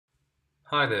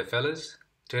Hi there fellas,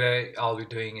 today I'll be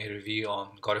doing a review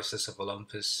on Goddesses of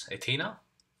Olympus Athena.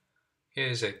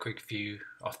 Here's a quick view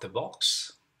of the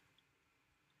box.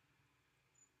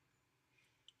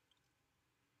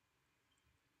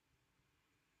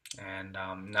 And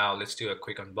now let's do a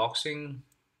quick unboxing.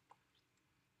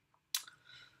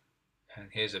 And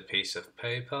here's a piece of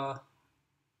paper,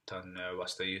 don't know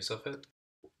what's the use of it.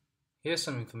 Here's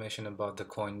some information about the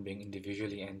coin being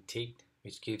individually antiqued,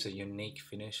 which gives a unique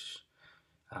finish.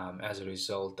 As a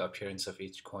result, the appearance of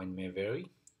each coin may vary.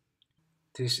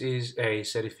 This is a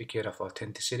certificate of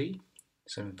authenticity,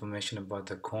 some information about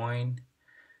the coin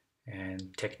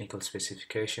and technical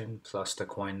specification plus the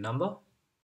coin number.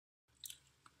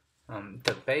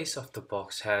 The base of the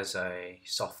box has a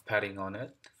soft padding on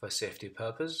it for safety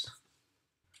purpose.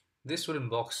 This wooden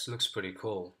box looks pretty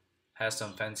cool, has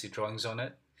some fancy drawings on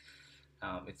it.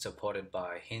 It's supported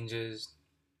by hinges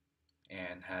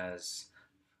and has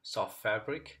soft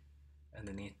fabric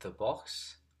underneath the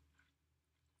box.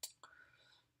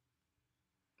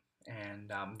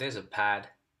 And there's a pad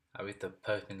with the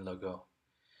Perkman logo.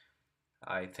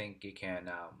 I think you can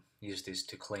use this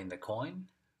to clean the coin.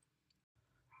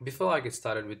 Before I get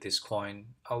started with this coin,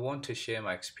 I want to share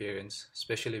my experience,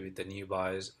 especially with the new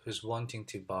buyers who's wanting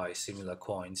to buy similar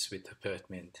coins with the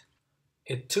Perkman.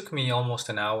 It took me almost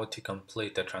an hour to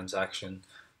complete the transaction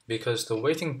because the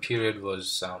waiting period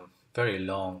was very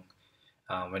long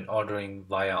when ordering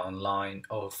via online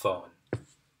or phone.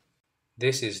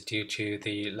 This is due to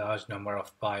the large number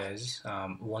of buyers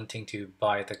wanting to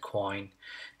buy the coin,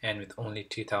 and with only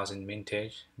 2000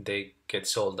 mintage, they get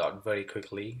sold out very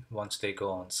quickly once they go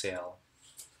on sale.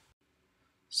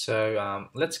 So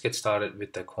let's get started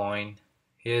with the coin.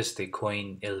 Here's the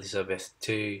Queen Elizabeth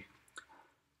II,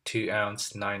 2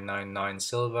 ounce 999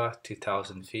 silver,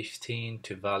 2015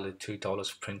 to value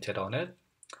 $2 printed on it.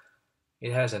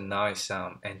 It has a nice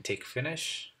antique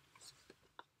finish.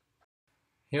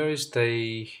 Here is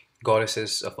the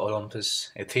Goddesses of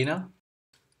Olympus Athena.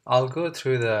 I'll go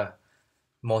through the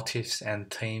motifs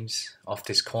and themes of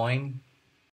this coin.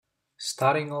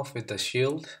 Starting off with the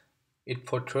shield, it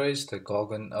portrays the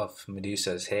gorgon of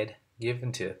Medusa's head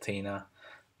given to Athena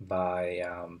by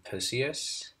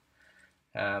Perseus.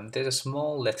 There's a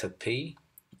small letter P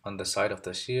on the side of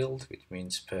the shield, which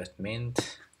means Perkman.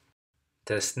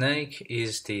 The snake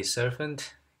is the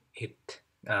serpent. It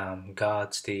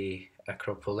guards the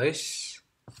Acropolis.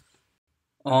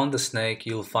 On the snake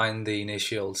you'll find the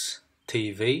initials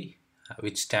TV,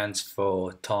 which stands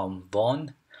for Tom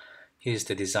Vaughan. He's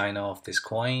the designer of this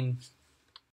coin.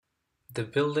 The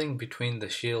building between the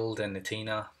shield and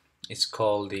Athena is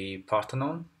called the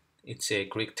Parthenon. It's a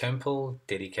Greek temple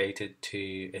dedicated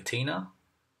to Athena.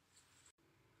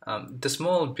 The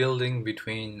small building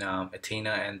between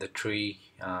Athena and the tree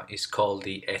is called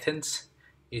the Athens.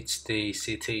 It's the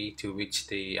city to which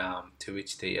the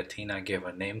Athena gave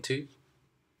her name to.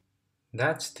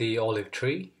 That's the olive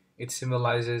tree. It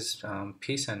symbolizes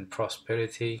peace and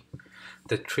prosperity.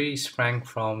 The tree sprang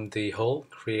from the hole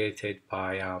created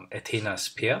by Athena's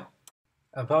spear.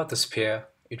 About the spear,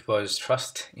 it was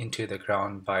thrust into the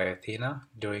ground by Athena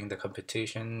during the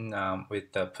competition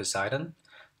with the Poseidon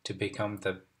to become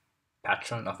the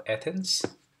patron of Athens.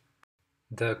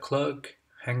 The cloak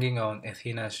hanging on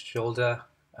Athena's shoulder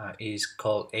is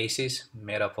called Acis,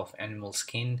 made up of animal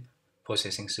skin,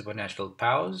 possessing supernatural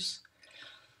powers.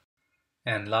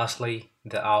 And lastly,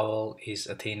 the owl is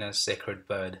Athena's sacred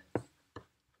bird.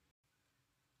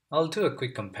 I'll do a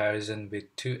quick comparison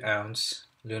with 2 ounce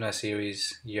Lunar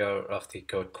Series Year of the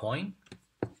Goat coin.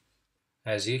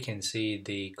 As you can see,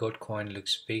 the goat coin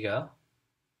looks bigger,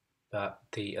 but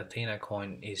the Athena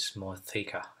coin is more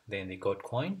thicker than the goat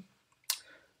coin.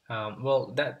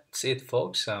 Well, that's it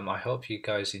folks. I hope you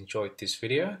guys enjoyed this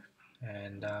video,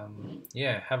 and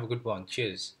yeah, have a good one.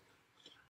 Cheers.